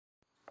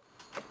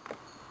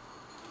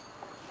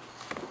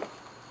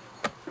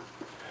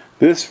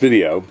This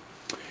video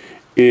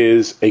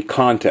is a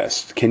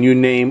contest. Can you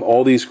name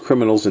all these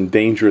criminals and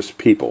dangerous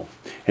people?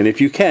 And if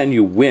you can,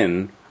 you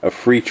win a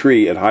free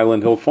tree at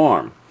Highland Hill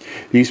Farm.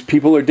 These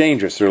people are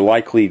dangerous. They're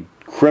likely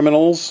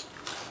criminals,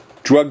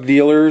 drug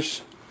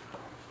dealers,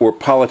 or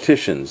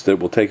politicians that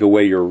will take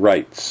away your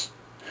rights.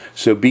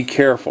 So be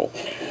careful.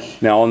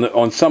 Now,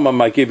 on some of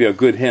them, I give you a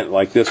good hint,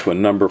 like this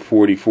one, number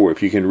 44.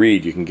 If you can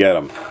read, you can get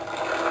them.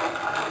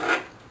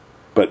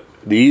 But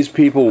these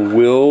people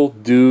will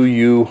do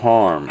you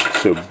harm,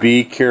 so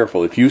be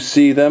careful. If you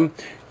see them,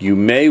 you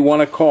may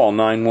want to call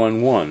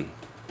 911.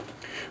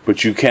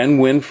 But you can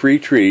win free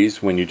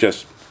trees when you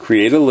just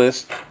create a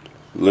list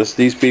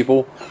these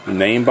people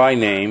name by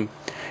name,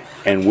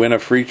 and win a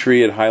free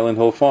tree at Highland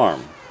Hill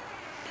Farm.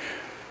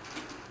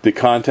 The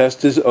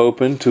contest is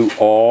open to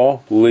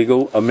all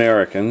legal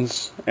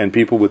Americans and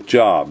people with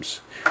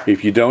jobs.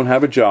 If you don't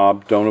have a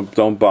job,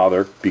 don't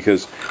bother,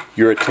 because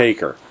you're a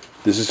taker.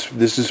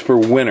 This is for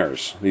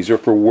winners. These are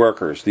for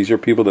workers. These are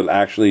people that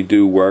actually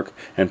do work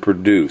and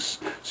produce.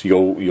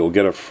 So you'll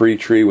get a free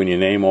tree when you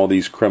name all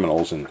these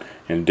criminals and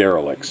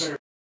derelicts.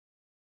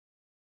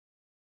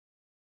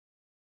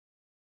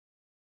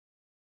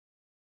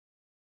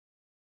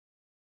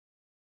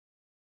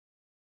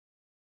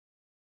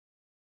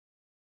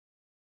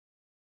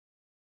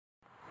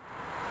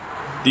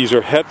 These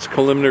are Hetz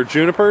columnar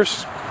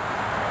junipers.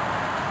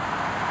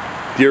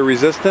 Deer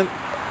resistant.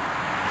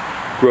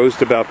 Grows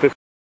to about 50.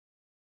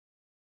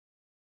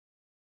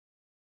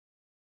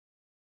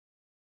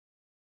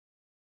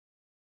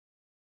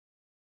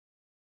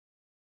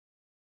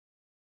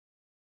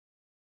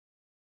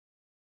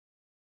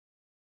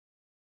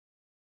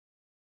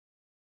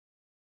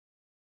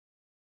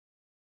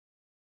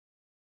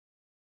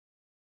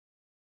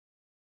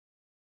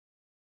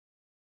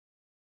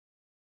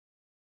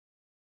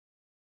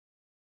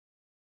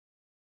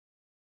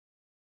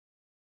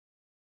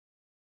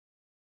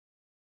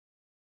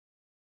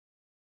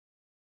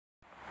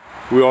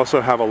 We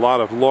also have a lot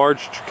of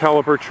large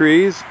caliper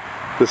trees.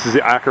 This is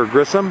the Acker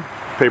Grissom,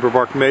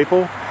 paperbark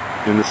maple.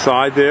 In the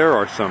side there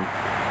are some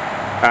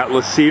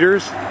Atlas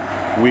cedars,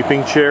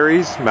 weeping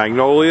cherries,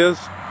 magnolias,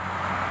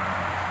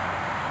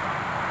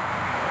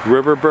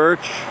 river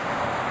birch,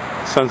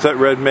 sunset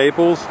red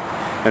maples,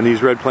 and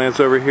these red plants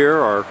over here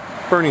are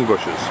burning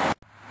bushes.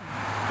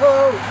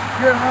 Hello,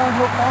 here at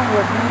Highland Hill Farm we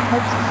have many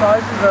types of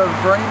sizes of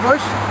burning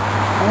bush.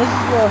 And this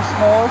is a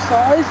smaller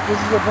size. This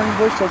is a burning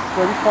bush that's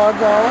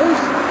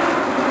 $35.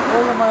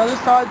 Over on my other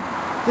side,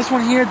 this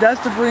one here,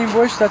 that's the burning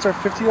bush. That's our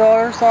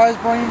 $50 size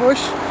burning bush,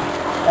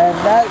 and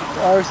that's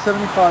our $75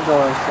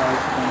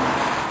 size burning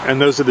bush. And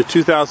those are the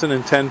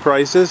 2010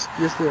 prices.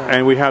 Yes, they are.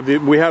 And we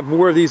have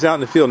more of these out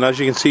in the field. And as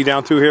you can see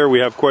down through here, we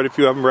have quite a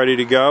few of them ready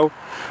to go.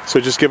 So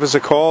just give us a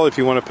call if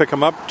you want to pick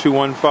them up.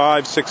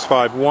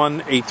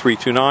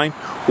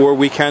 215-651-8329, or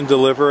we can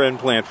deliver and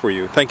plant for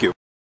you. Thank you.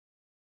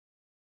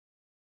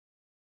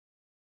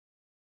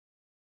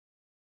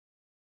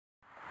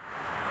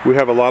 We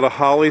have a lot of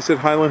hollies at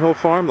Highland Hill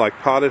Farm, like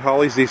potted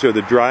hollies. These are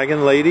the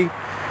Dragon Lady.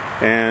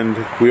 And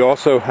we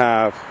also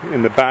have,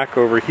 in the back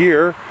over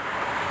here,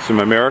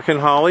 some American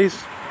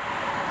hollies.